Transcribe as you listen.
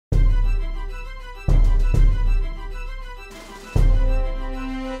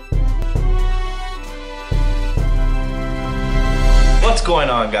going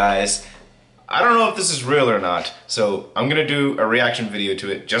on, guys? I don't know if this is real or not, so I'm gonna do a reaction video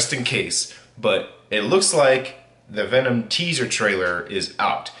to it just in case, but it looks like the Venom teaser trailer is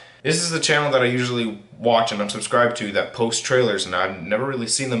out. This is the channel that I usually watch and I'm subscribed to that posts trailers, and I've never really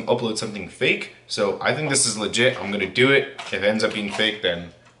seen them upload something fake, so I think this is legit. I'm gonna do it. If it ends up being fake,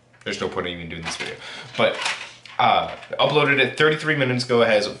 then there's no point in even doing this video. But uploaded it 33 minutes ago. It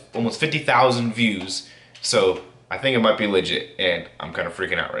has almost 50,000 views, so I think it might be legit, and I'm kind of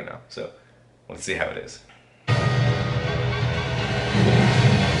freaking out right now. So let's see how it is.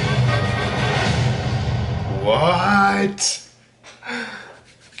 What?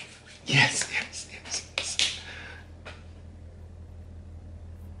 Yes, yes, yes, yes.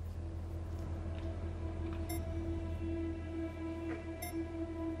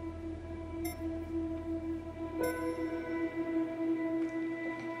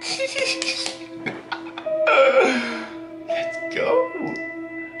 Let's go.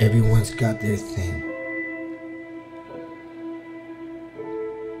 Everyone's got their thing.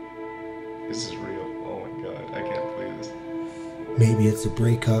 This is real. Oh my god, I can't believe this. Maybe it's a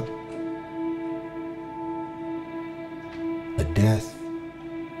breakup, a death,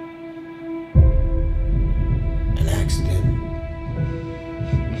 an accident.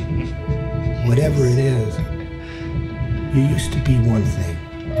 Whatever it is, you used to be one thing.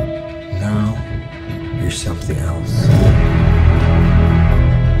 Now, you're something else.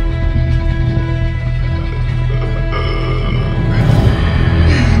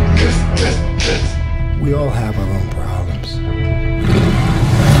 We all have our own problems,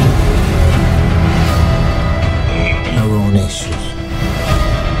 our own issues,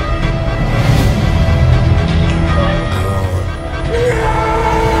 our own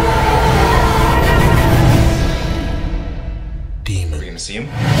demons. Are we gonna see him?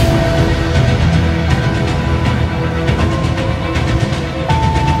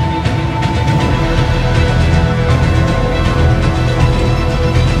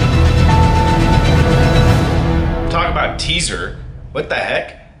 Teaser? What the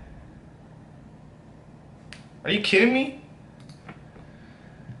heck? Are you kidding me?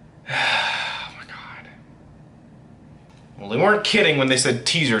 Oh my god. Well, they weren't kidding when they said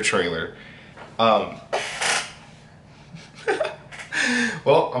teaser trailer. Well,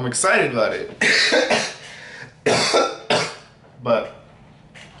 I'm excited about it. But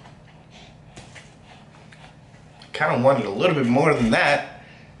I kind of wanted a little bit more than that.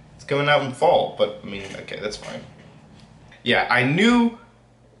 It's coming out in fall, but I mean, okay, that's fine. Yeah, I knew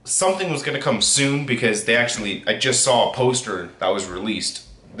something was gonna come soon because I just saw a poster that was released,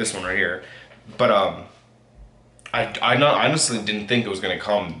 this one right here, but I honestly didn't think it was gonna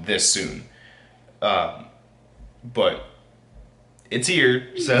come this soon, but it's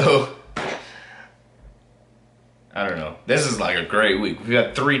here, so I don't know. This is like a great week. We've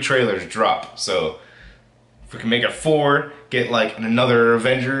got 3 trailers drop, so if we can make it 4, get like another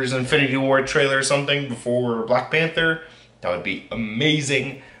Avengers Infinity War trailer or something before Black Panther, that would be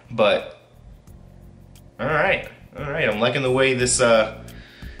amazing. But all right, I'm liking the way this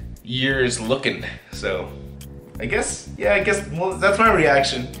year is looking. So I guess well, that's my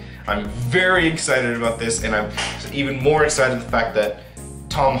reaction. I'm very excited about this, and I'm even more excited the fact that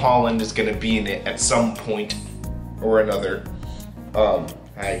Tom Holland is gonna be in it at some point or another.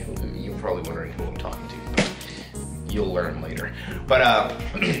 You're probably wondering who I'm talking to, but you'll learn later. But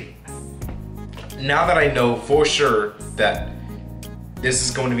now that I know for sure that this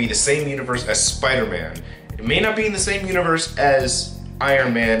is going to be the same universe as Spider-Man, it may not be in the same universe as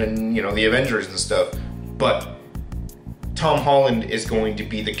Iron Man and, you know, the Avengers and stuff, but Tom Holland is going to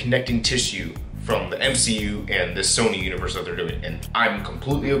be the connecting tissue from the MCU and the Sony universe that they're doing, and I'm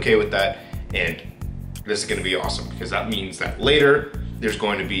completely okay with that, and this is going to be awesome because that means that later there's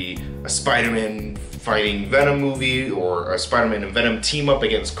going to be a Spider-Man fighting Venom movie, or a Spider-Man and Venom team up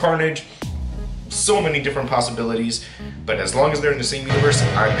against Carnage. So many different possibilities, but as long as they're in the same universe,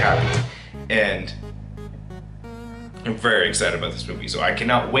 I'm happy. And I'm very excited about this movie, so I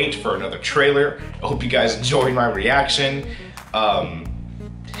cannot wait for another trailer. I hope you guys enjoyed my reaction.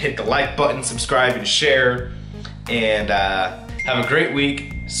 Hit the like button, subscribe, and share. And have a great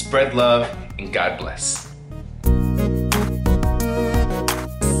week. Spread love, and God bless.